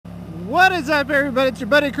What is up, everybody? It's your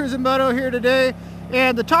buddy CruzinMoto here today,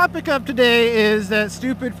 and the topic of today is that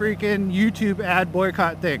stupid freaking YouTube ad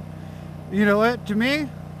boycott thing. You know what? To me,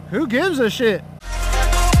 who gives a shit?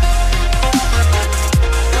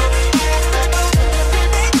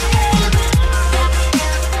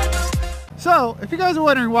 So, if you guys are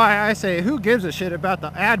wondering why I say who gives a shit about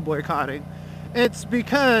the ad boycotting, it's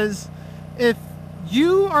because if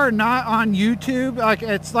you are not on YouTube, like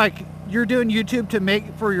it's like you're doing YouTube to make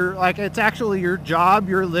for your, like it's actually your job,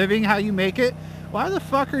 your living, how you make it, why the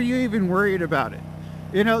fuck are you even worried about it?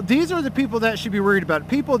 You know, these are the people that should be worried about it.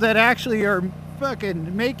 People that actually are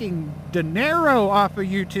fucking making dinero off of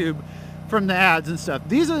YouTube from the ads and stuff.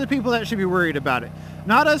 These are the people that should be worried about it.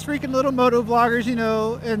 Not us freaking little moto vloggers, you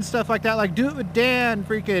know, and stuff like that. Like Do It With Dan,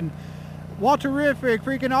 freaking Walterific,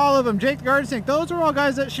 freaking all of them, Jake the Garden Snake. Those are all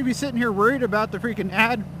guys that should be sitting here worried about the freaking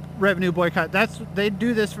ad revenue boycott. They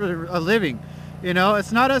do this for a living. You know,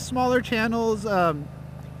 it's not us smaller channels.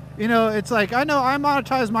 You know, it's like, I know I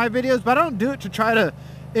monetize my videos, but I don't do it to try to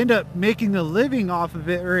end up making a living off of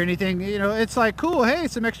it or anything. You know, it's like, cool, hey,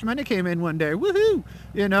 some extra money came in one day, woohoo.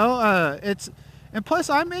 You know, and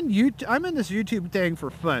plus I'm in this YouTube thing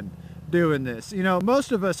for fun doing this. You know,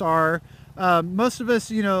 most of us are. Most of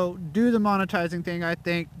us, you know, do the monetizing thing, I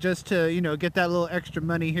think, just to, you know, get that little extra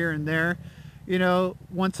money here and there. You know,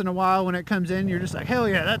 once in a while when it comes in, you're just like, hell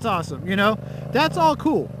yeah, that's awesome. You know, that's all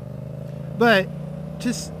cool. But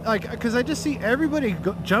just like, because I just see everybody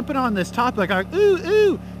jumping on this topic, like, ooh,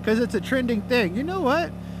 ooh, because it's a trending thing. You know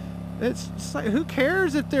what? It's just like, who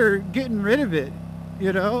cares if they're getting rid of it?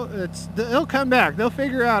 You know, they'll come back. They'll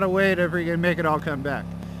figure out a way to freaking make it all come back.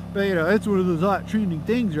 But, you know, it's one of those hot trending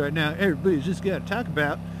things right now. Everybody's just got to talk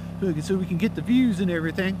about so we can get the views and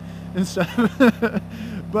everything and stuff.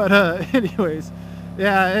 But anyways,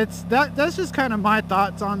 yeah, that's just kind of my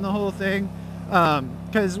thoughts on the whole thing.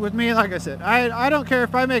 Because with me, like I said, I don't care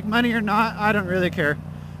if I make money or not. I don't really care.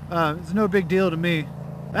 It's no big deal to me.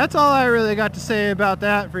 That's all I really got to say about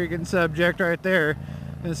that freaking subject right there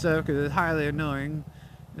and stuff, because it's highly annoying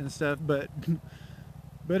and stuff. But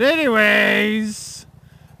anyways,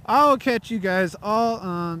 I'll catch you guys all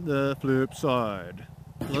on the flip side.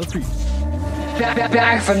 Love, peace.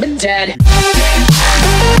 Back from the dead.